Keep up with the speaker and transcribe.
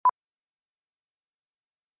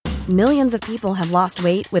Millions of people have lost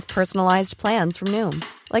weight with personalized plans from Noom.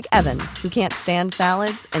 Like Evan, who can't stand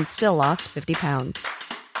salads and still lost 50 pounds.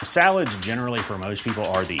 Salads generally for most people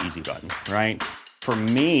are the easy button, right? For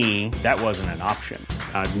me, that wasn't an option.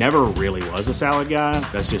 I never really was a salad guy.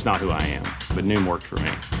 That's just not who I am. But Noom worked for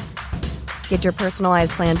me. Get your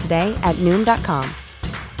personalized plan today at Noom.com.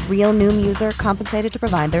 Real Noom user compensated to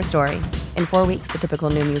provide their story. In 4 weeks, the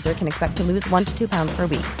typical Noom user can expect to lose 1 to 2 pounds per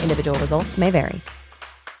week. Individual results may vary.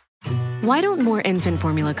 Why don't more infant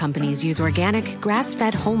formula companies use organic,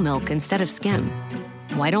 grass-fed whole milk instead of skim?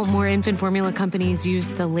 Why don't more infant formula companies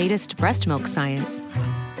use the latest breast milk science?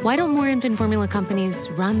 Why don't more infant formula companies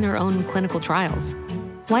run their own clinical trials?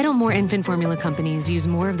 Why don't more infant formula companies use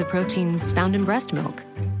more of the proteins found in breast milk?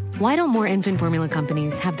 Why don't more infant formula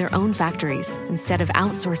companies have their own factories instead of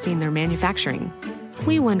outsourcing their manufacturing?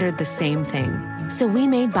 We wondered the same thing. So we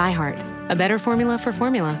made ByHeart, a better formula for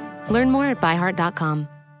formula. Learn more at byheart.com.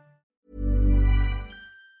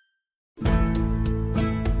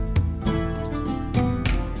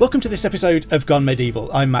 Welcome to this episode of Gone Medieval.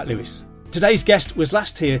 I'm Matt Lewis. Today's guest was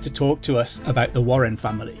last here to talk to us about the Warren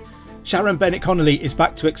family. Sharon Bennett-Connolly is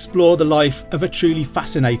back to explore the life of a truly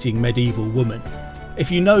fascinating medieval woman. If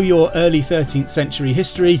you know your early 13th century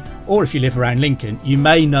history, or if you live around Lincoln, you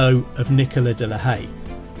may know of Nicholaa de la Haye.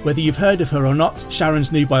 Whether you've heard of her or not,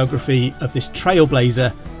 Sharon's new biography of this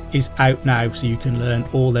trailblazer is out now, so you can learn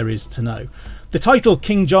all there is to know. The title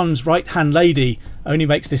King John's Right-Hand Lady only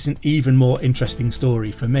makes this an even more interesting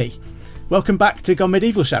story for me. Welcome back to Gone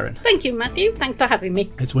Medieval, Sharon. Thank you, Matthew. Thanks for having me.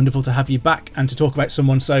 It's wonderful to have you back and to talk about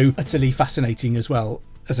someone so utterly fascinating as well.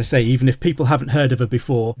 As I say, even if people haven't heard of her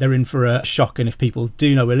before, they're in for a shock, and if people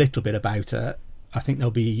do know a little bit about her, I think they'll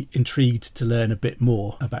be intrigued to learn a bit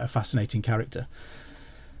more about a fascinating character.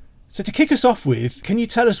 So to kick us off with, can you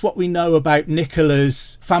tell us what we know about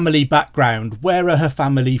Nicolaa's family background? Where are her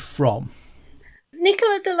family from?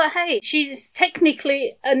 Nicholaa de la Haye, she's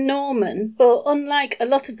technically a Norman, but unlike a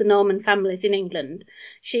lot of the Norman families in England,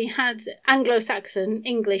 she had Anglo-Saxon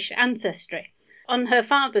English ancestry. On her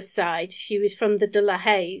father's side, she was from the de la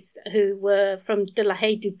Hayes, who were from de la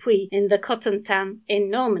Haye du Puy in the Cotentin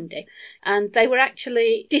in Normandy, and they were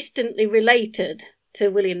actually distantly related to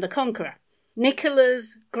William the Conqueror.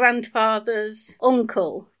 Nicolaa's grandfather's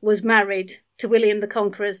uncle was married to William the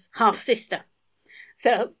Conqueror's half-sister.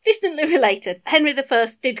 So, distantly related. Henry I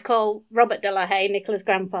did call Robert de la Haye, Nicola's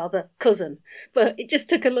grandfather, cousin. But it just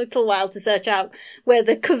took a little while to search out where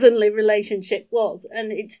the cousinly relationship was.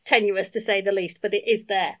 And it's tenuous to say the least, but it is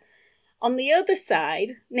there. On the other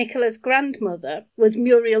side, Nicola's grandmother was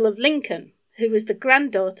Muriel of Lincoln, who was the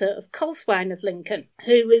granddaughter of Colswine of Lincoln,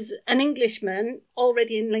 who was an Englishman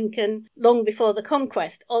already in Lincoln long before the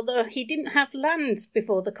conquest, although he didn't have lands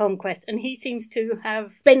before the conquest, and he seems to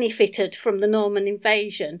have benefited from the Norman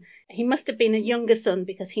invasion. He must have been a younger son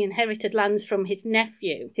because he inherited lands from his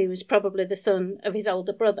nephew, who was probably the son of his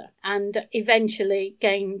older brother, and eventually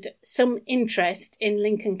gained some interest in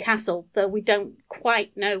Lincoln Castle, though we don't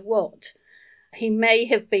quite know what. He may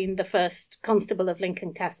have been the first constable of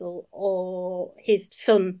Lincoln Castle, or his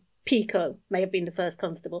son Pico may have been the first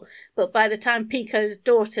constable. But by the time Pico's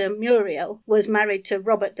daughter Muriel was married to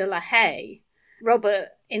Robert de la Haye,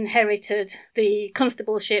 Robert inherited the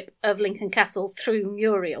constableship of Lincoln Castle through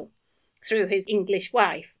Muriel, through his English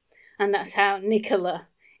wife. And that's how Nicholaa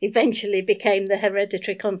eventually became the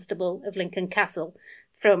hereditary constable of Lincoln Castle,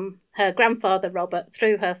 from her grandfather Robert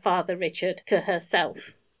through her father Richard to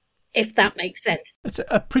herself. If that makes sense. It's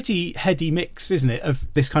a pretty heady mix, isn't it, of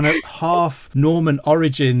this kind of half Norman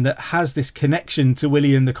origin that has this connection to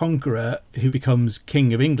William the Conqueror, who becomes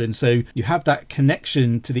King of England. So you have that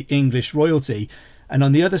connection to the English royalty. And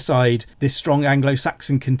on the other side, this strong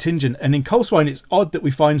Anglo-Saxon contingent. And in Colswine, it's odd that we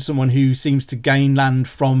find someone who seems to gain land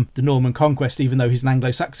from the Norman conquest, even though he's an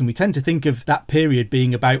Anglo-Saxon. We tend to think of that period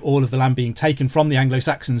being about all of the land being taken from the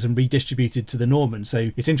Anglo-Saxons and redistributed to the Normans.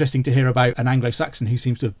 So it's interesting to hear about an Anglo-Saxon who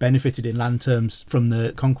seems to have benefited in land terms from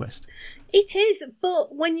the conquest. It is,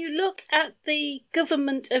 but when you look at the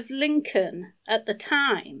government of Lincoln at the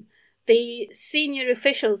time, the senior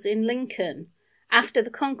officials in Lincoln after the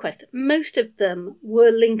conquest, most of them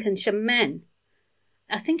were Lincolnshire men.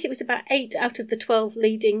 I think it was about 8 out of the 12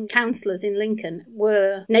 leading councillors in Lincoln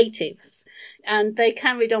were natives, and they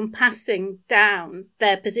carried on passing down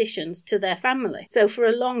their positions to their family. So for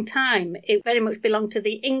a long time, it very much belonged to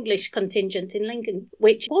the English contingent in Lincoln,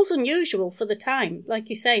 which was unusual for the time. Like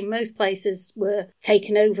you say, most places were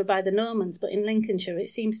taken over by the Normans, but in Lincolnshire, it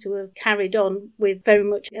seems to have carried on with very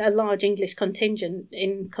much a large English contingent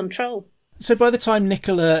in control. So by the time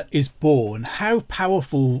Nicholaa is born, how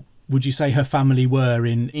powerful would you say her family were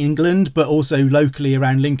in England, but also locally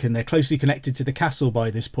around Lincoln? They're closely connected to the castle by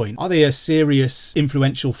this point. Are they a serious,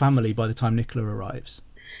 influential family by the time Nicholaa arrives?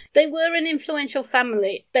 They were an influential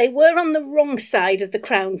family. They were on the wrong side of the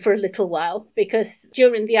crown for a little while, because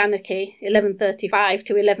during the anarchy, 1135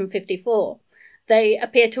 to 1154, they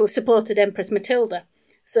appear to have supported Empress Matilda.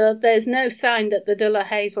 So there's no sign that the de la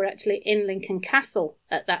Hayes were actually in Lincoln Castle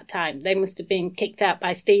at that time. They must have been kicked out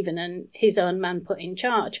by Stephen and his own man put in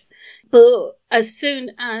charge. But as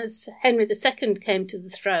soon as Henry II came to the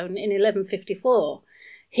throne in 1154,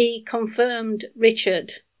 he confirmed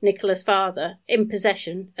Richard, Nicholaa's father, in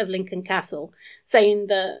possession of Lincoln Castle, saying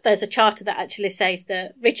that there's a charter that actually says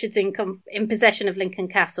that Richard's in possession of Lincoln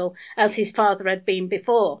Castle as his father had been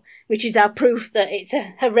before, which is our proof that it's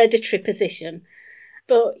a hereditary position.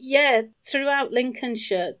 But yeah, throughout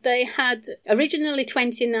Lincolnshire, they had originally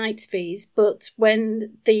 20 knights' fees, but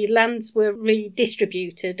when the lands were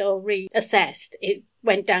redistributed or reassessed, it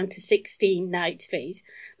went down to 16 knights' fees.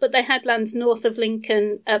 But they had lands north of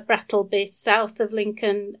Lincoln at Brattleby, south of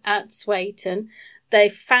Lincoln at Swayton. They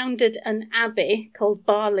founded an abbey called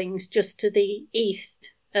Barlings just to the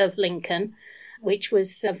east of Lincoln, which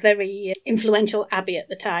was a very influential abbey at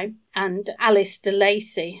the time. And Alice de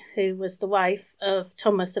Lacy, who was the wife of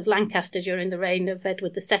Thomas of Lancaster during the reign of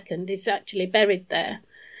Edward II, is actually buried there.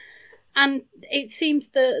 And it seems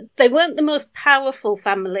that they weren't the most powerful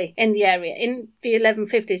family in the area. In the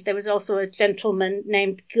 1150s, there was also a gentleman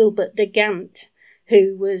named Gilbert de Gant,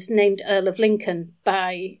 who was named Earl of Lincoln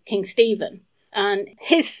by King Stephen. And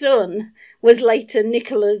his son was later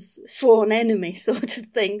Nicholaa's sworn enemy, sort of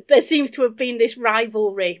thing. There seems to have been this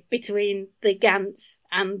rivalry between the Gants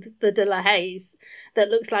and the de la Hayes that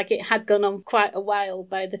looks like it had gone on quite a while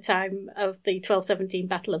by the time of the 1217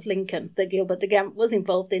 Battle of Lincoln that Gilbert de Gant was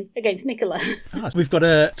involved in against Nicholaa. We've got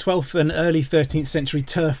a 12th and early 13th century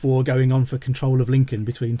turf war going on for control of Lincoln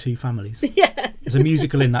between two families. Yes. There's a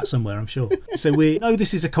musical in that somewhere, I'm sure. So we know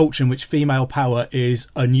this is a culture in which female power is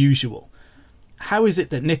unusual. How is it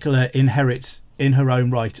that Nicholaa inherits in her own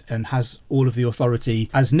right and has all of the authority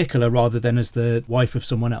as Nicholaa rather than as the wife of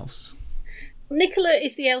someone else? Nicholaa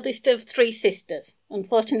is the eldest of three sisters.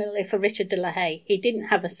 Unfortunately for Richard de la Haye, he didn't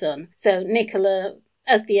have a son. So Nicholaa,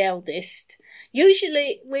 as the eldest,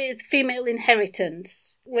 usually with female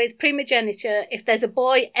inheritance, with primogeniture, if there's a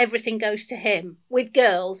boy, everything goes to him. With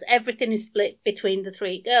girls, everything is split between the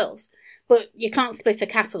three girls. But you can't split a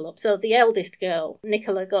castle up. So the eldest girl,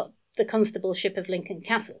 Nicholaa, got the constableship of Lincoln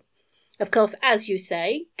Castle. Of course, as you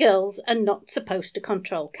say, girls are not supposed to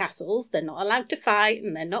control castles. They're not allowed to fight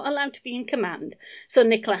and they're not allowed to be in command. So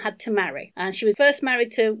Nicholaa had to marry. And she was first married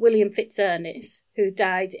to William FitzErnis, who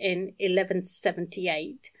died in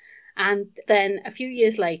 1178. And then a few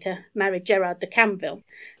years later married Gerard de Camville.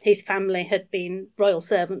 His family had been royal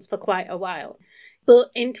servants for quite a while. But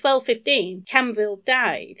in 1215, Camville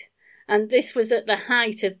died. And this was at the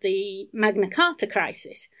height of the Magna Carta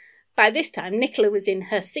crisis. By this time, Nicholaa was in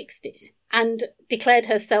her 60s and declared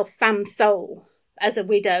herself femme sole. As a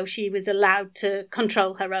widow, she was allowed to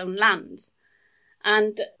control her own lands.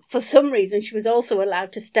 And for some reason, she was also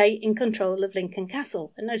allowed to stay in control of Lincoln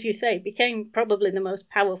Castle. And as you say, became probably the most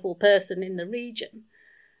powerful person in the region.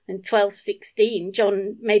 In 1216,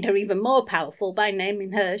 John made her even more powerful by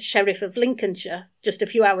naming her Sheriff of Lincolnshire just a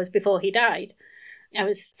few hours before he died. I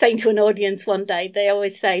was saying to an audience one day, they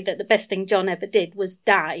always say that the best thing John ever did was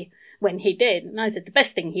die when he did. And I said the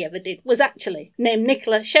best thing he ever did was actually name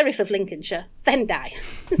Nicholaa Sheriff of Lincolnshire, then die.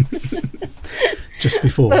 Just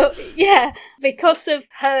before. But yeah, because of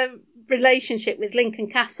her relationship with Lincoln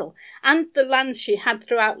Castle and the lands she had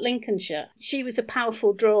throughout Lincolnshire, she was a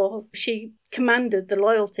powerful draw. She commanded the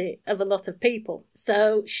loyalty of a lot of people.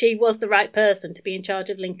 So she was the right person to be in charge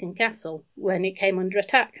of Lincoln Castle when it came under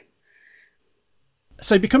attack.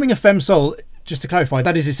 So becoming a femme sole, just to clarify,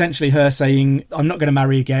 that is essentially her saying, I'm not going to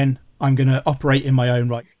marry again. I'm going to operate in my own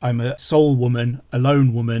right. I'm a sole woman, a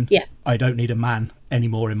lone woman. Yeah. I don't need a man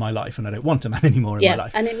anymore in my life, and I don't want a man anymore in my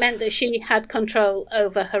life. And it meant that she had control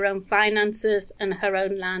over her own finances and her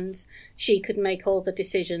own lands. She could make all the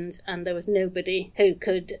decisions, and there was nobody who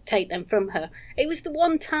could take them from her. It was the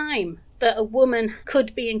one time that a woman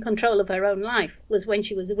could be in control of her own life was when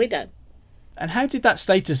she was a widow. And how did that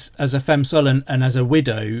status as a femme sole and as a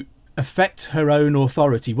widow affect her own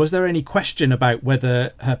authority? Was there any question about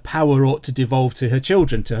whether her power ought to devolve to her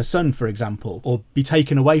children, to her son, for example, or be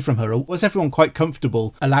taken away from her? Or was everyone quite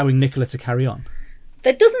comfortable allowing Nicholaa to carry on?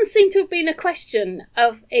 There doesn't seem to have been a question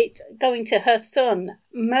of it going to her son.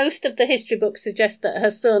 Most of the history books suggest that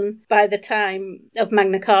her son, by the time of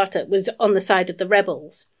Magna Carta, was on the side of the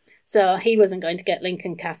rebels. So he wasn't going to get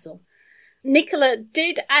Lincoln Castle. Nicholaa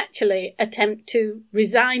did actually attempt to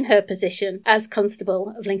resign her position as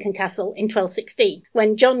Constable of Lincoln Castle in 1216.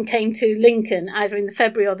 When John came to Lincoln, either in the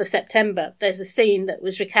February or the September, there's a scene that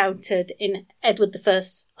was recounted in Edward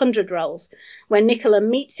I's 100 Rolls, where Nicholaa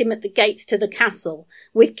meets him at the gates to the castle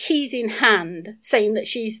with keys in hand, saying that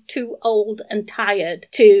she's too old and tired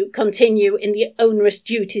to continue in the onerous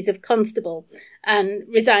duties of constable, and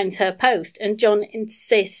resigns her post. And John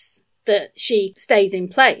insists that she stays in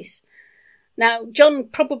place. Now, John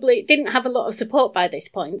probably didn't have a lot of support by this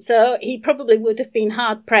point, so he probably would have been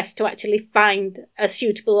hard-pressed to actually find a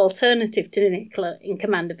suitable alternative to Nicholaa in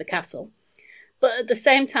command of the castle. But at the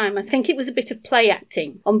same time, I think it was a bit of play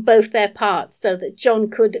acting on both their parts so that John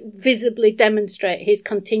could visibly demonstrate his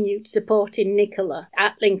continued support in Nicholaa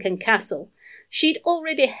at Lincoln Castle. She'd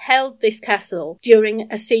already held this castle during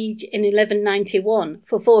a siege in 1191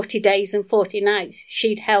 for 40 days and 40 nights.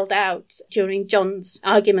 She'd held out during John's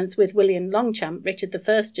arguments with William Longchamp, Richard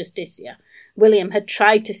I's justiciar. William had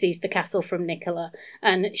tried to seize the castle from Nicholaa,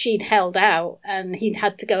 and she'd held out, and he'd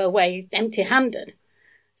had to go away empty-handed.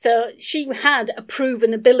 So she had a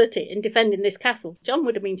proven ability in defending this castle. John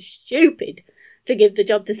would have been stupid to give the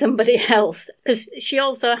job to somebody else, because she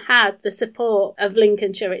also had the support of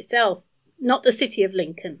Lincolnshire itself. Not the city of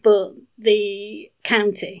Lincoln, but the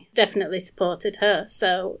county definitely supported her.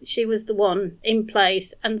 So she was the one in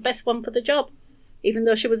place and the best one for the job, even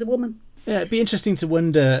though she was a woman. Yeah, it'd be interesting to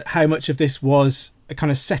wonder how much of this was a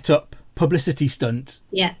kind of set-up publicity stunt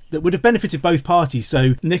that would have benefited both parties.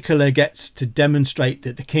 So Nicholaa gets to demonstrate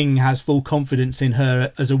that the king has full confidence in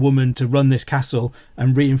her as a woman to run this castle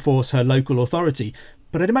and reinforce her local authority.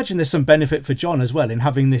 But I'd imagine there's some benefit for John as well in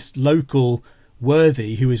having this local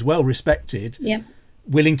worthy who is well respected,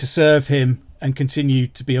 willing to serve him and continue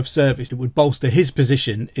to be of service. It would bolster his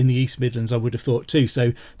position in the East Midlands, I would have thought too.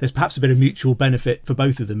 So there's perhaps a bit of mutual benefit for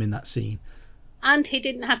both of them in that scene. And he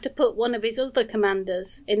didn't have to put one of his other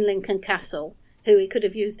commanders in Lincoln Castle, who he could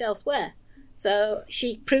have used elsewhere. So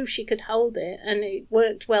she proved she could hold it, and it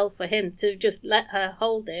worked well for him to just let her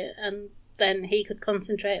hold it, and then he could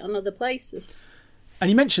concentrate on other places. And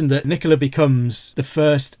you mentioned that Nicholaa becomes the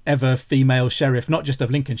first ever female sheriff, not just of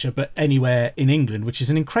Lincolnshire, but anywhere in England, which is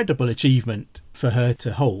an incredible achievement for her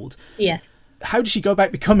to hold. Yes. How does she go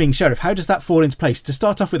about becoming sheriff? How does that fall into place? To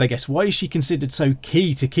start off with, I guess, why is she considered so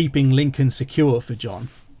key to keeping Lincoln secure for John?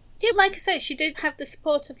 Yeah, like I said, she did have the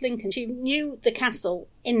support of Lincoln. She knew the castle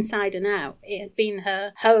inside and out. It had been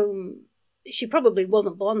her home. She probably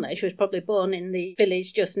wasn't born there. She was probably born in the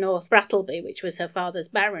village just north Brattleby, which was her father's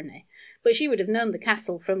barony. But she would have known the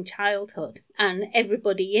castle from childhood and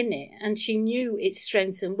everybody in it, and she knew its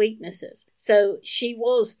strengths and weaknesses. So she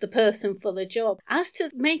was the person for the job. As to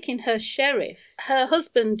making her sheriff, her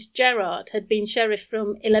husband Gerard had been sheriff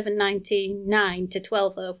from 1199 to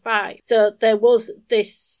 1205. So there was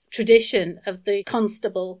this tradition of the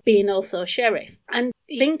constable being also sheriff. And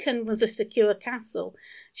Lincoln was a secure castle.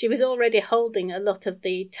 She was already holding a lot of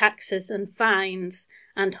the taxes and fines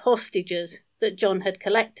and hostages that John had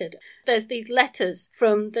collected. There's these letters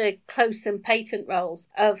from the close and patent rolls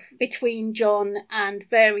of between John and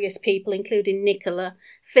various people, including Nicholaa,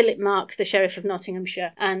 Philip Mark, the Sheriff of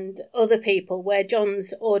Nottinghamshire, and other people, where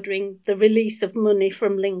John's ordering the release of money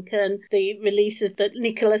from Lincoln, the release of that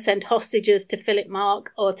Nicholaa sent hostages to Philip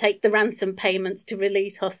Mark, or take the ransom payments to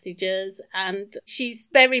release hostages. And she's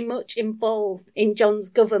very much involved in John's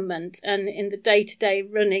government and in the day-to-day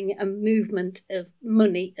running and movement of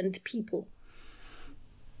money and people.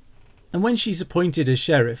 And when she's appointed as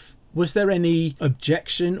sheriff, was there any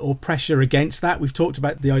objection or pressure against that? We've talked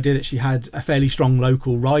about the idea that she had a fairly strong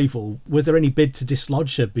local rival. Was there any bid to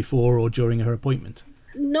dislodge her before or during her appointment?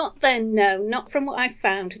 Not then, no. Not from what I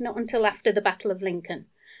found. Not until after the Battle of Lincoln.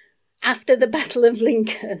 After the Battle of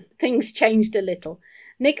Lincoln, things changed a little.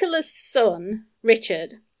 Nicholaa's son,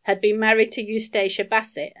 Richard, had been married to Eustacia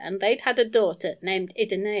Bassett, and they'd had a daughter named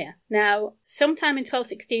Idomenea. Now, sometime in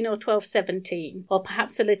 1216 or 1217, or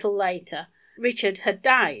perhaps a little later, Richard had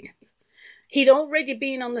died. He'd already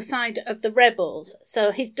been on the side of the rebels,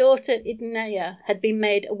 so his daughter Idomenea had been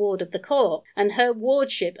made a ward of the court, and her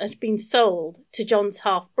wardship had been sold to John's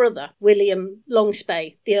half-brother, William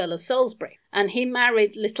Longspay, the Earl of Salisbury. And he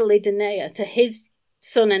married little Idomenea to his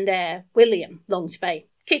son and heir, William Longspay.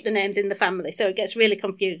 Keep the names in the family, so it gets really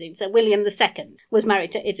confusing. So William II was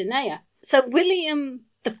married to Idomenea. So William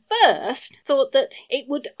I thought that it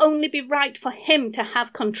would only be right for him to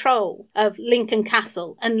have control of Lincoln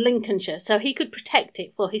Castle and Lincolnshire, so he could protect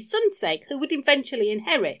it for his son's sake, who would eventually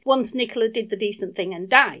inherit once Nicholaa did the decent thing and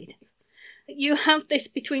died. You have this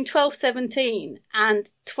between 1217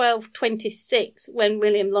 and 1226, when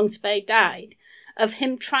William Longspay died. of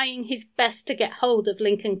him trying his best to get hold of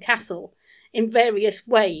Lincoln Castle in various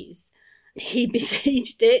ways. He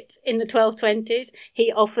besieged it in the 1220s.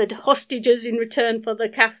 He offered hostages in return for the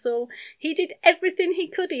castle. He did everything he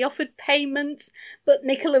could. He offered payments, but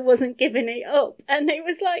Nicholaa wasn't giving it up. And it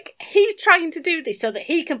was like, he's trying to do this so that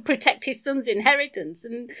he can protect his son's inheritance.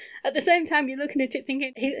 And at the same time, you're looking at it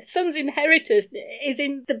thinking, his son's inheritance is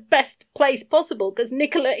in the best place possible because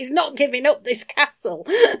Nicholaa is not giving up this castle.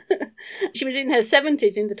 She was in her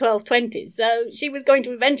 70s in the 1220s, so she was going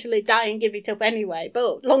to eventually die and give it up anyway.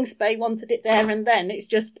 But Longspay wanted it there and then. It's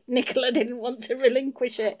just Nicholaa didn't want to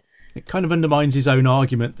relinquish it. It kind of undermines his own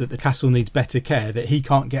argument that the castle needs better care, that he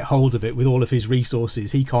can't get hold of it with all of his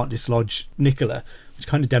resources. He can't dislodge Nicholaa, which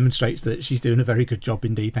kind of demonstrates that she's doing a very good job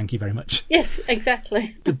indeed. Thank you very much. Yes,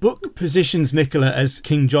 exactly. The book positions Nicholaa as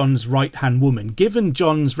King John's right-hand woman. Given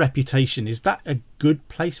John's reputation, is that a good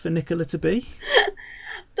place for Nicholaa to be?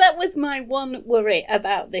 That was my one worry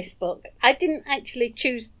about this book. I didn't actually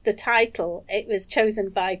choose the title. It was chosen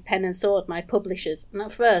by Pen and Sword, my publishers, and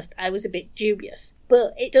at first I was a bit dubious.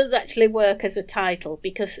 But it does actually work as a title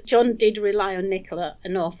because John did rely on Nicholaa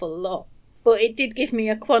an awful lot. But it did give me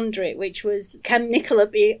a quandary, which was, can Nicholaa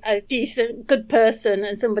be a decent, good person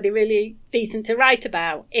and somebody really decent to write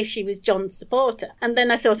about if she was John's supporter? And then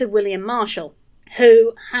I thought of William Marshall,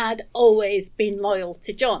 who had always been loyal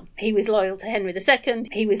to John. He was loyal to Henry II,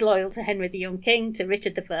 he was loyal to Henry the Young King, to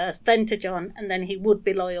Richard I, then to John, and then he would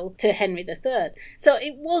be loyal to Henry III. So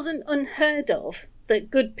it wasn't unheard of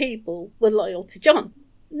that good people were loyal to John.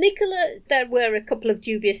 Nicholaa, there were a couple of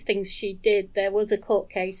dubious things she did. There was a court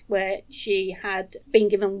case where she had been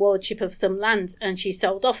given wardship of some lands and she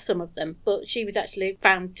sold off some of them, but she was actually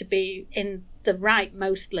found to be in the right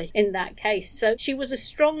mostly in that case. So she was a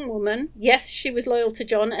strong woman. Yes, she was loyal to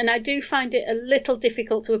John, and I do find it a little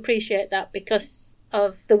difficult to appreciate that because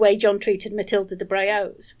of the way John treated Matilda de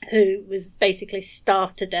Breaux's, who was basically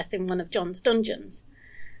starved to death in one of John's dungeons.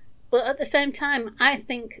 But at the same time, I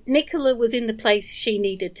think Nicholaa was in the place she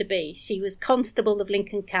needed to be. She was Constable of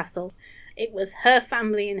Lincoln Castle. It was her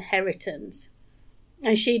family inheritance.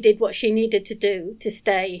 And she did what she needed to do to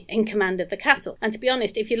stay in command of the castle. And to be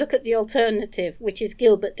honest, if you look at the alternative, which is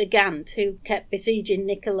Gilbert de Gant, who kept besieging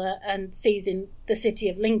Nicholaa and seizing the city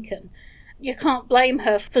of Lincoln, you can't blame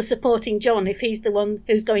her for supporting John if he's the one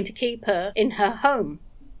who's going to keep her in her home.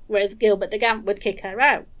 Whereas Gilbert de Gant would kick her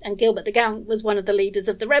out. And Gilbert de Gant was one of the leaders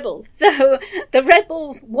of the rebels. So the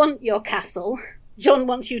rebels want your castle. John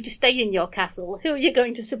wants you to stay in your castle. Who are you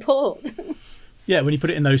going to support? Yeah, when you put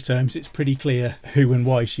it in those terms, it's pretty clear who and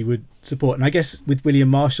why she would support. And I guess with William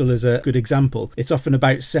Marshall as a good example, it's often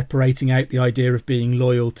about separating out the idea of being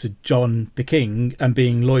loyal to John the King and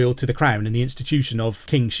being loyal to the crown and the institution of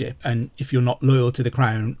kingship. And if you're not loyal to the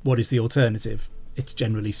crown, what is the alternative? It's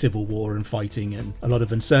generally civil war and fighting and a lot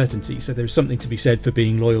of uncertainty. So there's something to be said for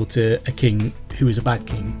being loyal to a king who is a bad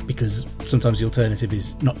king, because sometimes the alternative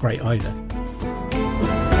is not great either.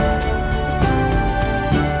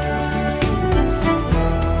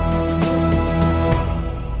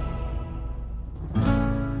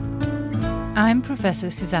 I'm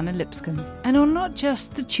Professor Susanna Lipscomb, and on Not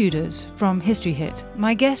Just the Tudors from History Hit,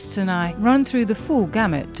 my guests and I run through the full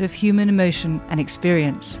gamut of human emotion and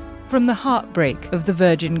experience. From the heartbreak of the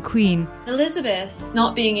Virgin Queen, Elizabeth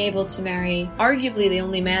not being able to marry arguably the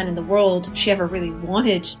only man in the world she ever really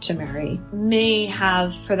wanted to marry, may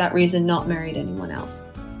have for that reason not married anyone else,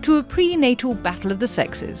 to a prenatal battle of the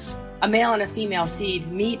sexes. A male and a female seed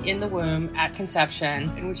meet in the womb at conception,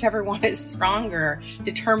 and whichever one is stronger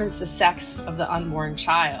determines the sex of the unborn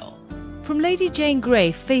child. From Lady Jane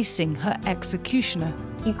Grey facing her executioner,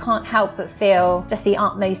 you can't help but feel just the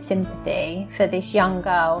utmost sympathy for this young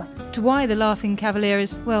girl. To why the Laughing Cavalier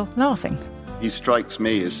is, well, laughing. He strikes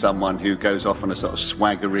me as someone who goes off on a sort of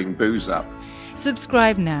swaggering booze-up.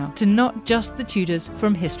 Subscribe now to Not Just the Tudors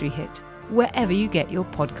from History Hit, wherever you get your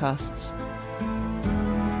podcasts.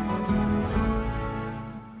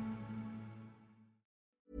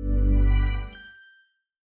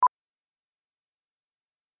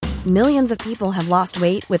 Millions of people have lost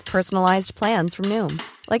weight with personalized plans from Noom.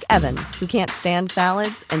 Like Evan, who can't stand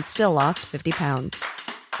salads and still lost 50 pounds.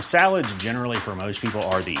 Salads generally for most people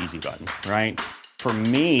are the easy button, right? For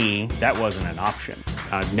me, that wasn't an option.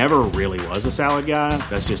 I never really was a salad guy.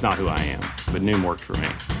 That's just not who I am. But Noom worked for me.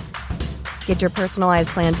 Get your personalized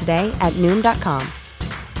plan today at Noom.com.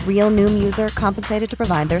 Real Noom user compensated to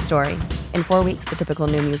provide their story. In 4 weeks, the typical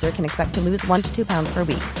Noom user can expect to lose 1 to 2 pounds per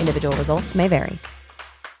week. Individual results may vary.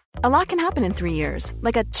 A lot can happen in 3 years,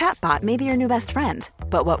 like a chatbot may be your new best friend.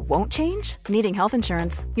 But what won't change? Needing health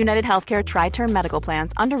insurance. United Healthcare Tri-Term Medical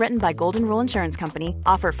Plans, underwritten by Golden Rule Insurance Company,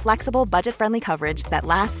 offer flexible, budget-friendly coverage that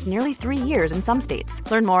lasts nearly 3 years in some states.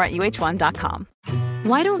 Learn more at uh1.com.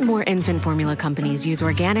 Why don't more infant formula companies use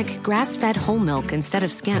organic, grass-fed whole milk instead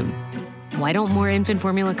of skim? Why don't more infant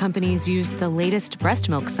formula companies use the latest breast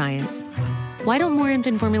milk science? Why don't more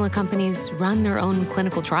infant formula companies run their own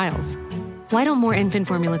clinical trials? Why don't more infant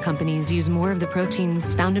formula companies use more of the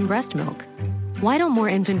proteins found in breast milk? Why don't more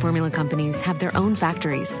infant formula companies have their own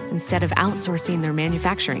factories instead of outsourcing their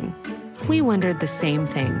manufacturing? We wondered the same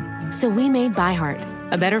thing. So we made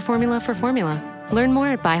ByHeart, a better formula for formula. Learn more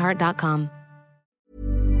at byheart.com.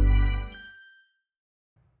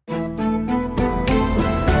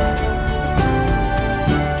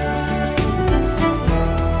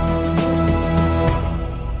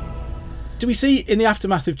 Do we see, in the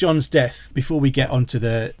aftermath of John's death, before we get onto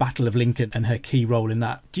the Battle of Lincoln and her key role in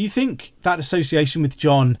that, do you think that association with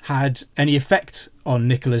John had any effect on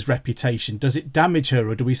Nicola's reputation? Does it damage her,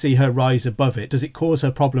 or do we see her rise above it? Does it cause her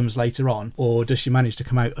problems later on, or does she manage to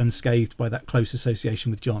come out unscathed by that close association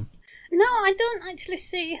with John? No, I don't actually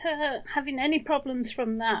see her having any problems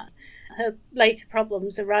from that. Her later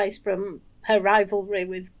problems arise from her rivalry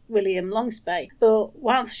with William Longspay. But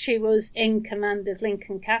whilst she was in command of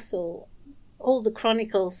Lincoln Castle, all the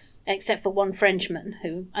chronicles, except for one Frenchman,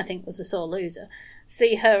 who I think was a sore loser,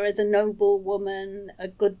 see her as a noble woman, a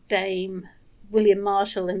good dame. William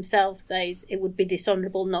Marshall himself says it would be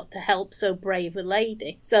dishonourable not to help so brave a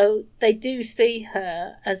lady. So they do see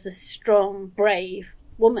her as a strong, brave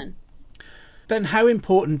woman. Then how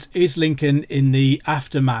important is Lincoln in the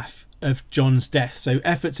aftermath of John's death? So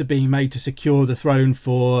efforts are being made to secure the throne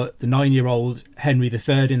for the 9-year-old Henry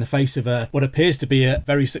III in the face of what appears to be a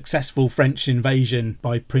very successful French invasion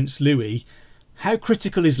by Prince Louis. How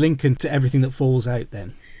critical is Lincoln to everything that falls out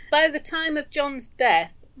then? By the time of John's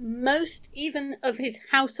death, most even of his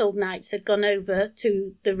household knights had gone over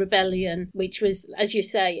to the rebellion, which was, as you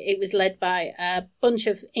say, it was led by a bunch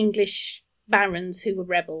of English barons who were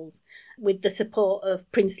rebels with the support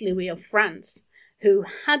of Prince Louis of France, who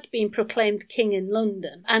had been proclaimed king in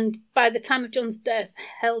London, and by the time of John's death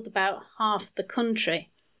held about half the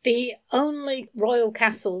country. The only royal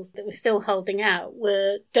castles that were still holding out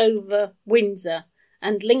were Dover, Windsor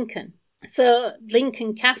and Lincoln. So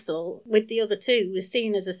Lincoln Castle, with the other two, was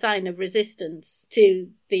seen as a sign of resistance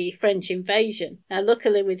to the French invasion. Now,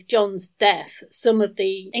 luckily, with John's death, some of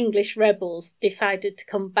the English rebels decided to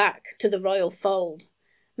come back to the royal fold,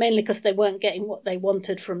 mainly because they weren't getting what they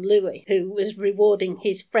wanted from Louis, who was rewarding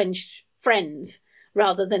his French friends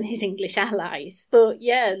rather than his English allies. But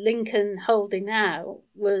yeah, Lincoln holding out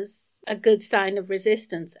was a good sign of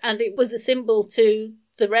resistance, and it was a symbol to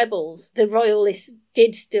the rebels. The royalists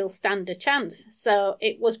did still stand a chance, so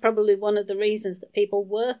it was probably one of the reasons that people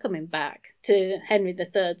were coming back to Henry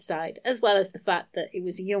III's side, as well as the fact that he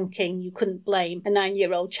was a young king. You couldn't blame a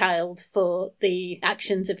 9-year-old child for the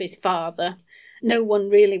actions of his father. No one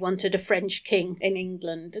really wanted a French king in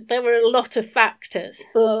England. There were a lot of factors,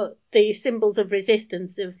 but the symbols of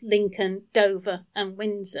resistance of Lincoln, Dover and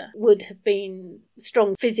Windsor would have been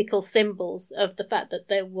strong physical symbols of the fact that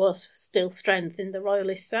there was still strength in the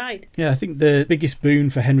royalist side. Yeah, I think the biggest boon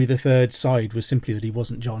for Henry III's side was simply that he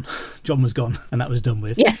wasn't John. John was gone, and that was done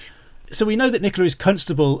with. Yes. So we know that Nicholaa is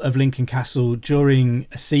constable of Lincoln Castle during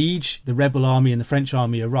a siege. The rebel army and the French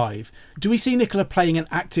army arrive. Do we see Nicholaa playing an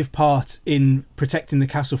active part in protecting the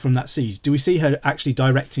castle from that siege? Do we see her actually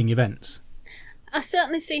directing events? I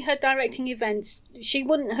certainly see her directing events. She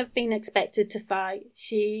wouldn't have been expected to fight.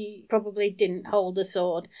 She probably didn't hold a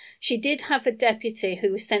sword. She did have a deputy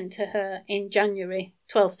who was sent to her in January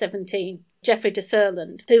 1217. Geoffrey de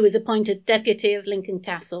Surland, who was appointed deputy of Lincoln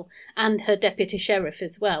Castle and her deputy sheriff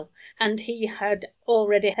as well. And he had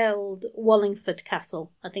already held Wallingford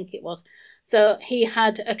Castle, I think it was. So he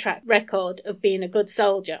had a track record of being a good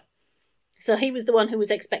soldier. So he was the one who was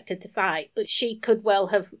expected to fight, but she could well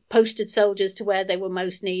have posted soldiers to where they were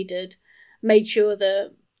most needed, made sure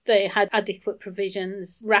that they had adequate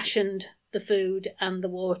provisions, rationed the food and the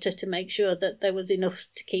water to make sure that there was enough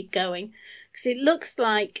to keep going. Because it looks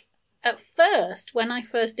like, at first, when I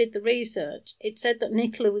first did the research, it said that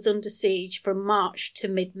Nicholaa was under siege from March to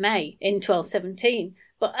mid-May in 1217.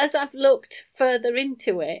 But as I've looked further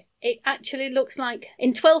into it, it actually looks like in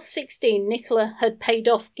 1216 Nicholaa had paid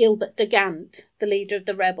off Gilbert de Gant, the leader of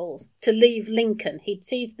the rebels, to leave Lincoln. He'd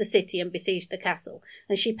seized the city and besieged the castle,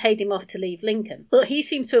 and she paid him off to leave Lincoln. But he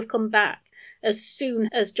seems to have come back as soon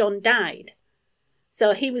as John died.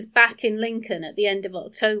 So he was back in Lincoln at the end of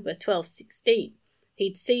October 1216.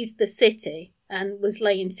 He'd seized the city and was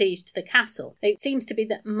laying siege to the castle. It seems to be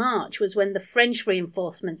that March was when the French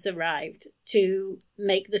reinforcements arrived to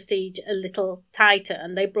make the siege a little tighter,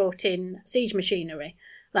 and they brought in siege machinery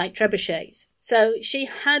like trebuchets. So she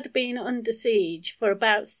had been under siege for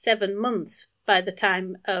about 7 months by the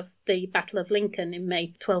time of the Battle of Lincoln in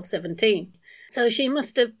May 1217. So she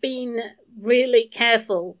must have been really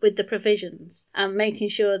careful with the provisions and making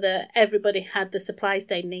sure that everybody had the supplies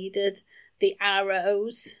they needed, the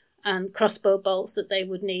arrows and crossbow bolts that they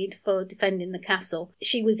would need for defending the castle.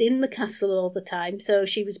 She was in the castle all the time, so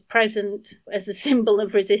she was present as a symbol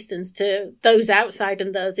of resistance to those outside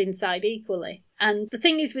and those inside equally. And the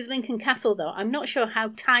thing is with Lincoln Castle, though, I'm not sure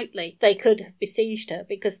how tightly they could have besieged her,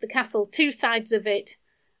 because the castle, 2 sides of it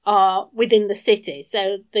are within the city,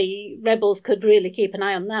 so the rebels could really keep an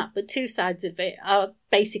eye on that, but 2 sides of it are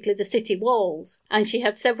basically the city walls, and she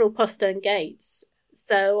had several postern gates.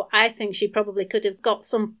 So I think she probably could have got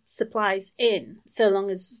some supplies in, so long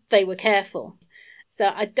as they were careful.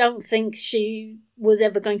 So I don't think she was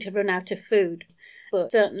ever going to run out of food,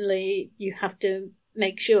 but certainly you have to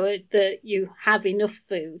make sure that you have enough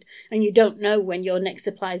food, and you don't know when your next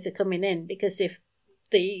supplies are coming in, because if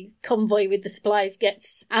the convoy with the supplies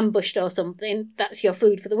gets ambushed or something, that's your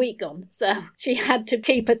food for the week gone. So she had to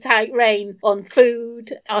keep a tight rein on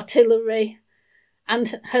food, artillery,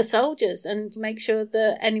 and her soldiers, and make sure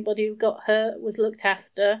that anybody who got hurt was looked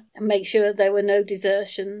after, and make sure there were no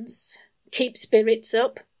desertions, keep spirits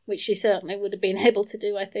up, which she certainly would have been able to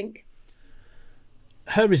do, I think.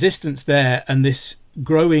 Her resistance there, and this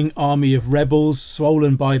growing army of rebels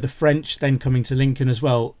swollen by the French then coming to Lincoln as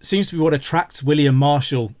well, seems to be what attracts William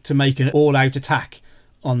Marshall to make an all-out attack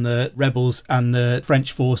on the rebels and the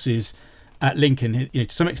French forces at Lincoln. To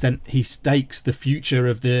some extent, he stakes the future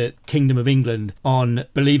of the Kingdom of England on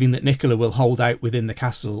believing that Nicholaa will hold out within the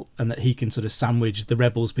castle and that he can sort of sandwich the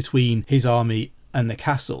rebels between his army and the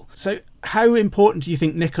castle. So how important do you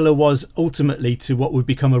think Nicholaa was ultimately to what would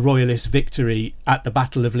become a royalist victory at the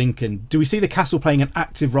Battle of Lincoln? Do we see the castle playing an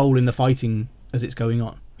active role in the fighting as it's going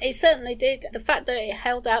on? It certainly did. The fact that it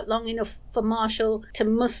held out long enough for Marshall to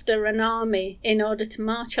muster an army in order to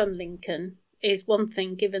march on Lincoln is one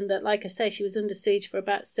thing, given that, like I say, she was under siege for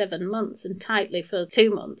about 7 months and tightly for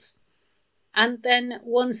 2 months. And then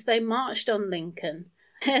once they marched on Lincoln,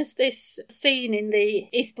 there's this scene in the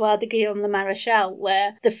Histoire de Guillaume le Maréchal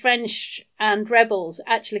where the French and rebels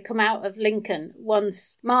actually come out of Lincoln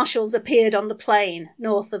once Marshall's appeared on the plain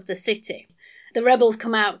north of the city. The rebels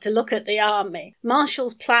come out to look at the army.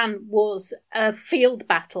 Marshall's plan was a field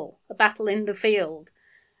battle, a battle in the field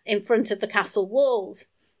in front of the castle walls.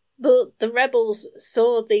 But the rebels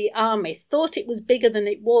saw the army, thought it was bigger than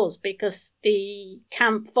it was because the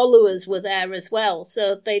camp followers were there as well.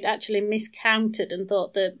 So they'd actually miscounted and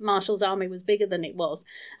thought that Marshall's army was bigger than it was,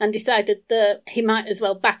 and decided that he might as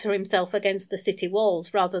well batter himself against the city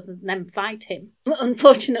walls rather than them fight him. But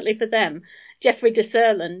unfortunately for them, Geoffrey de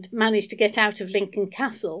Surland managed to get out of Lincoln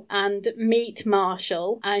Castle and meet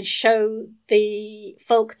Marshall and show the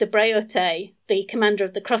Fulk de Breauté, the commander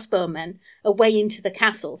of the crossbowmen, a way into the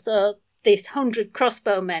castle. So these 100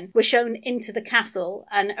 crossbowmen were shown into the castle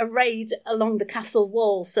and arrayed along the castle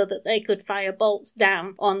walls so that they could fire bolts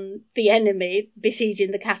down on the enemy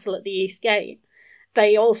besieging the castle at the east gate.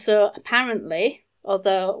 They also apparently,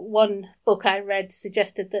 although one book I read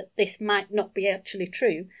suggested that this might not be actually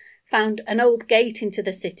true, found an old gate into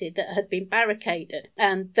the city that had been barricaded,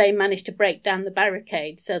 and they managed to break down the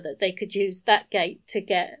barricade so that they could use that gate to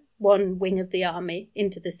get one wing of the army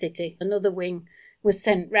into the city. Another wing was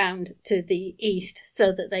sent round to the east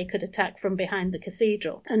so that they could attack from behind the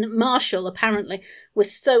cathedral. And Marshall apparently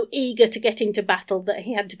was so eager to get into battle that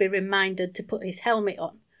he had to be reminded to put his helmet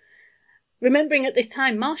on. Remembering at this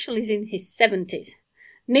time, Marshall is in his 70s.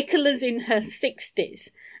 Nicholaa's in her 60s,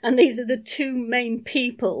 and these are the 2 main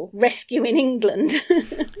people rescuing England.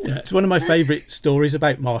 Yeah, it's one of my favourite stories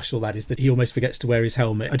about Marshall, that is that he almost forgets to wear his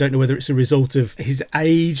helmet. I don't know whether it's a result of his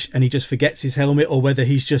age and he just forgets his helmet, or whether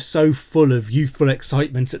he's just so full of youthful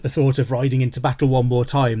excitement at the thought of riding into battle one more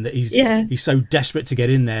time that he's so desperate to get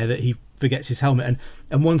in there that he forgets his helmet.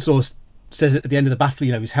 And one source says at the end of the battle,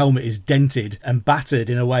 his helmet is dented and battered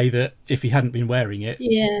in a way that if he hadn't been wearing it,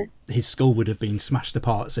 his skull would have been smashed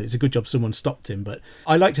apart. So it's a good job someone stopped him. But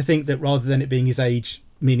I like to think that rather than it being his age,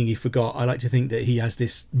 meaning he forgot, I like to think that he has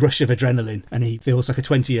this rush of adrenaline and he feels like a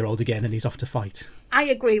 20-year-old again and he's off to fight. I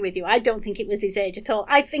agree with you. I don't think it was his age at all.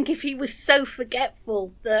 I think if he was so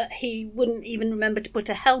forgetful that he wouldn't even remember to put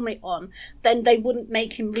a helmet on, then they wouldn't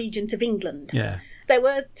make him Regent of England. Yeah. There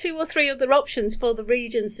were 2 or 3 other options for the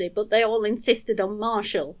regency, but they all insisted on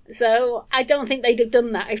Marshall. So I don't think they'd have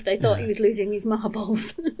done that if they thought he was losing his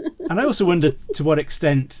marbles. And I also wonder to what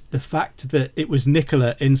extent the fact that it was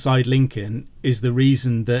Nicholaa inside Lincoln is the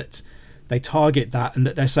reason that they target that and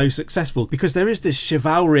that they're so successful. Because there is this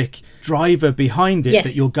chivalric driver behind it,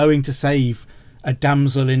 that you're going to save a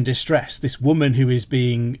damsel in distress, this woman who is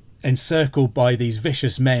being encircled by these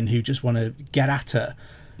vicious men who just want to get at her.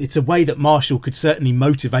 It's a way that Marshall could certainly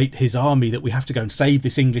motivate his army, that we have to go and save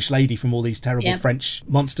this English lady from all these terrible French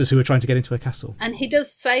monsters who are trying to get into her castle. And he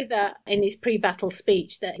does say that in his pre-battle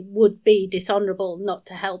speech, that it would be dishonourable not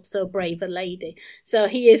to help so brave a lady. So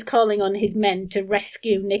he is calling on his men to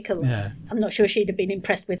rescue Nicholaa. Yeah. I'm not sure she'd have been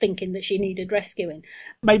impressed with thinking that she needed rescuing.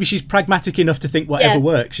 Maybe she's pragmatic enough to think whatever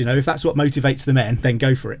works, you know, if that's what motivates the men, then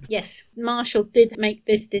go for it. Yes, Marshall did make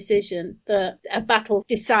this decision, that a battle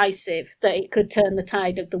decisive, that it could turn the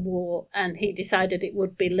tide of the war, and he decided it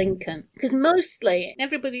would be Lincoln. Because mostly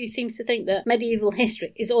everybody seems to think that medieval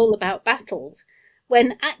history is all about battles,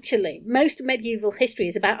 when actually most medieval history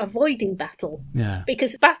is about avoiding battle. Yeah.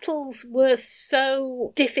 Because battles were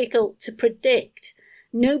so difficult to predict.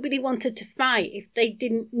 Nobody wanted to fight if they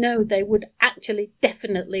didn't know they would actually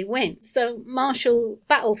definitely win. So Marshall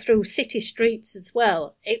battled through city streets as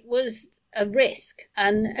well. It was a risk,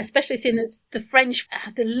 and especially since the French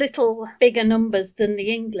had a little bigger numbers than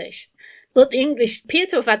the English. But the English appear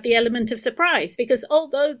to have had the element of surprise, because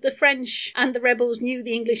although the French and the rebels knew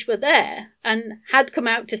the English were there and had come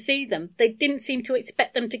out to see them, they didn't seem to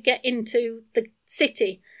expect them to get into the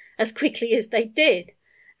city as quickly as they did.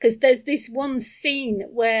 Because there's this one scene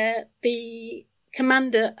where the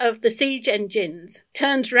commander of the siege engines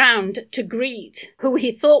turns round to greet who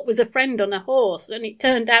he thought was a friend on a horse, and it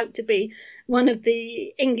turned out to be one of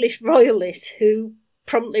the English royalists, who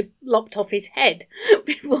promptly lopped off his head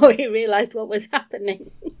before he realised what was happening.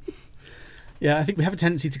 Yeah, I think we have a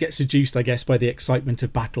tendency to get seduced, I guess, by the excitement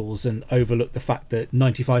of battles and overlook the fact that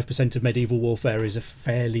 95% of medieval warfare is a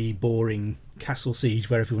fairly boring castle siege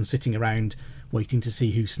where everyone's sitting around waiting to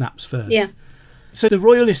see who snaps first. Yeah. So the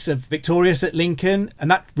Royalists are victorious at Lincoln, and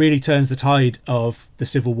that really turns the tide of the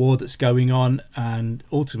Civil War that's going on and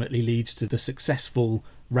ultimately leads to the successful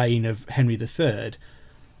reign of Henry III.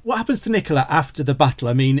 What happens to Nicholaa after the battle?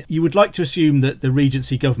 I mean, you would like to assume that the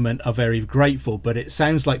Regency government are very grateful, but it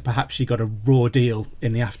sounds like perhaps she got a raw deal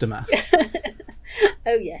in the aftermath.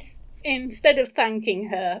 Oh, yes. Instead of thanking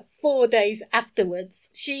her, 4 days afterwards,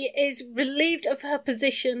 she is relieved of her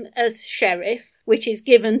position as sheriff, which is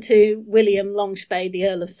given to William Longspay, the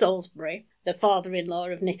Earl of Salisbury, the father-in-law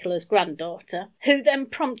of Nicholaa's granddaughter, who then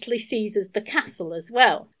promptly seizes the castle as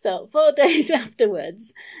well. So 4 days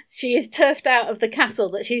afterwards, she is turfed out of the castle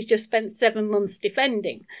that she's just spent 7 months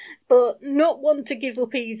defending. But not one to give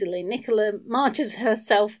up easily, Nicholaa marches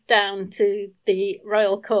herself down to the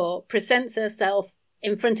royal court, presents herself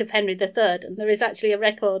in front of Henry III, and there is actually a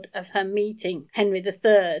record of her meeting Henry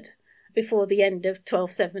III before the end of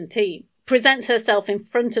 1217. Presents herself in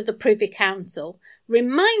front of the Privy Council,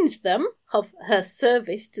 reminds them of her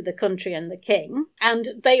service to the country and the king, and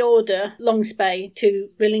they order Longspay to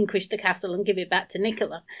relinquish the castle and give it back to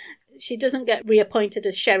Nicholaa. She doesn't get reappointed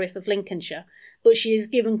as Sheriff of Lincolnshire, but she is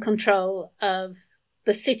given control of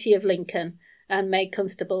the city of Lincoln and made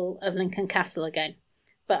Constable of Lincoln Castle again.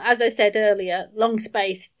 But as I said earlier,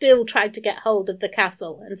 Longspay still tried to get hold of the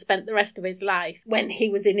castle and spent the rest of his life when he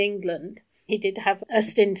was in England. He did have a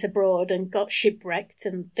stint abroad and got shipwrecked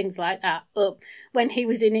and things like that. But when he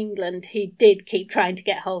was in England, he did keep trying to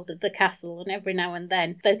get hold of the castle. And every now and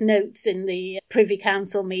then there's notes in the Privy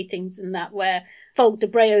Council meetings and that where Fulk de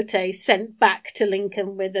Breauté sent back to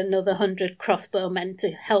Lincoln with another 100 crossbowmen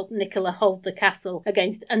to help Nicholaa hold the castle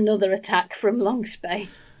against another attack from Longspay.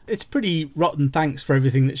 It's pretty rotten thanks for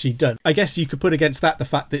everything that she'd done. I guess you could put against that the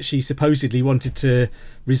fact that she supposedly wanted to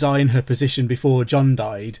resign her position before John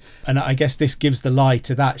died. And I guess this gives the lie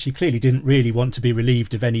to that. She clearly didn't really want to be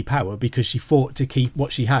relieved of any power because she fought to keep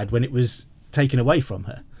what she had when it was taken away from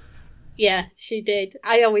her. Yeah, she did.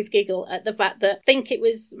 I always giggle at the fact that I think it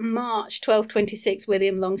was March 1226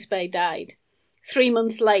 William Longspay died. 3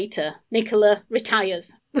 months later, Nicholaa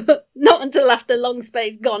retires. Not until after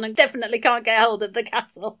Longspay's gone and definitely can't get hold of the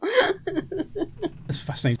castle. That's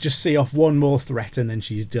fascinating. Just see off one more threat and then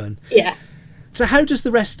she's done. Yeah. So how does the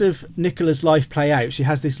rest of Nicholaa's life play out? She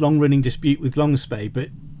has this long-running dispute with Longspay, but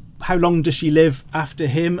how long does she live after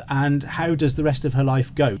him and how does the rest of her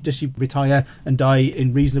life go? Does she retire and die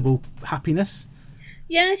in reasonable happiness?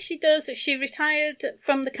 Yeah, she does. She retired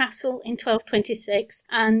from the castle in 1226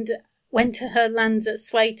 and went to her lands at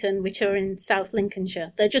Swayton, which are in South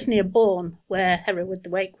Lincolnshire. They're just near Bourne, where Hereward the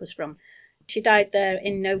Wake was from. She died there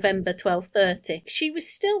in November 1230. She was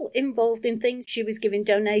still involved in things. She was giving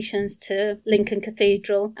donations to Lincoln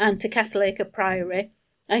Cathedral and to Castleacre Priory,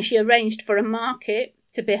 and she arranged for a market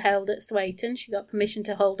to be held at Swayton. She got permission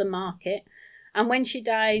to hold a market. And when she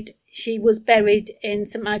died, she was buried in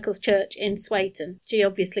St Michael's Church in Swayton. She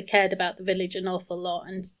obviously cared about the village an awful lot,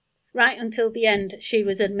 and right until the end, she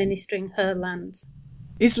was administering her lands.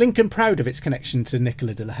 Is Lincoln proud of its connection to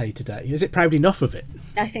Nicholaa de la Haye today? Is it proud enough of it?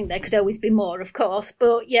 I think there could always be more, of course.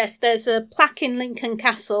 But yes, there's a plaque in Lincoln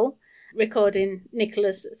Castle recording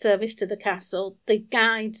Nicholaa's service to the castle. The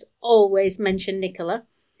guides always mention Nicholaa.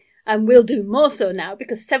 And will do more so now,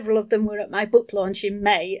 because several of them were at my book launch in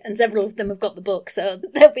May, and several of them have got the book, so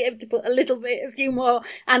they'll be able to put a few more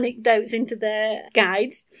anecdotes into their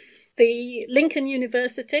guides. The Lincoln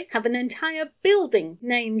University have an entire building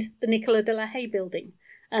named the Nicholaa de la Haye building,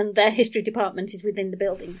 and their history department is within the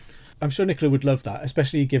building. I'm sure Nicholaa would love that,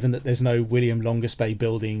 especially given that there's no William Longaspay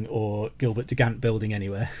building or Gilbert de Gant building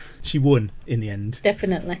anywhere. She won in the end.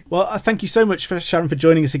 Definitely. Well, I thank you so much, Sharon, for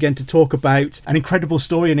joining us again to talk about an incredible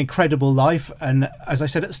story, an incredible life, and, as I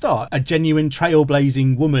said at the start, a genuine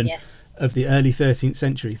trailblazing woman of the early 13th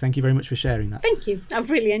century. Thank you very much for sharing that. Thank you. I've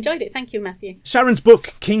really enjoyed it. Thank you, Matthew. Sharon's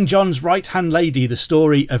book, King John's Right-Hand Lady, The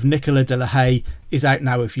Story of Nicholaa de la Haye, is out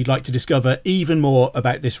now if you'd like to discover even more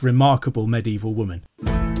about this remarkable medieval woman.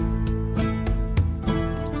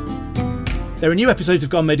 There are new episodes of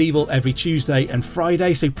Gone Medieval every Tuesday and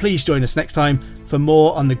Friday, so please join us next time for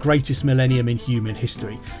more on the greatest millennium in human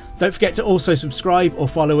history. Don't forget to also subscribe or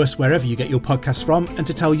follow us wherever you get your podcasts from, and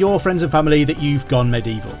to tell your friends and family that you've gone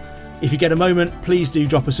medieval. If you get a moment, please do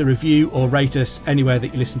drop us a review or rate us anywhere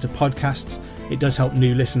that you listen to podcasts. It does help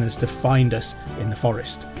new listeners to find us in the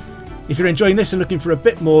forest. If you're enjoying this and looking for a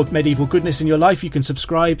bit more medieval goodness in your life, you can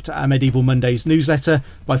subscribe to our Medieval Mondays newsletter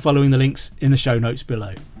by following the links in the show notes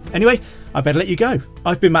below. Anyway, I better let you go.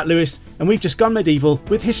 I've been Matt Lewis, and we've just gone medieval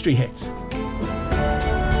with History Hits.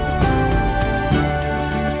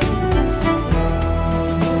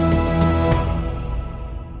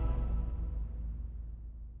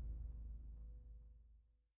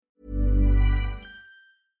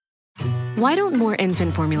 Why don't more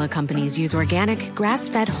infant formula companies use organic,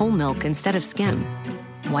 grass-fed whole milk instead of skim?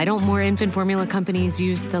 Why don't more infant formula companies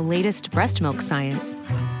use the latest breast milk science?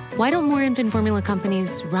 Why don't more infant formula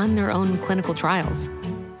companies run their own clinical trials?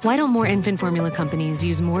 Why don't more infant formula companies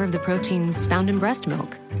use more of the proteins found in breast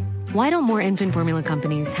milk? Why don't more infant formula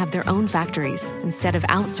companies have their own factories instead of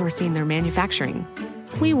outsourcing their manufacturing?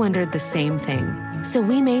 We wondered the same thing. So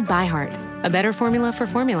we made ByHeart, a better formula for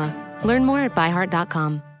formula. Learn more at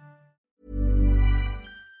byheart.com.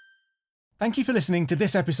 Thank you for listening to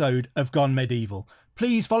this episode of Gone Medieval.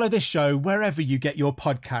 Please follow this show wherever you get your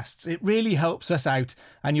podcasts. It really helps us out,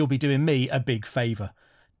 and you'll be doing me a big favour.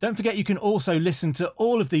 Don't forget you can also listen to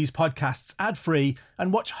all of these podcasts ad-free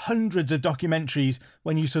and watch hundreds of documentaries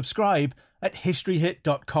when you subscribe at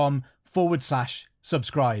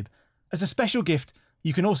historyhit.com/subscribe. As a special gift,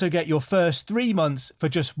 you can also get your first 3 months for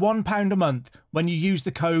just £1 a month when you use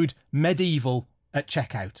the code MEDIEVAL at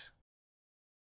checkout.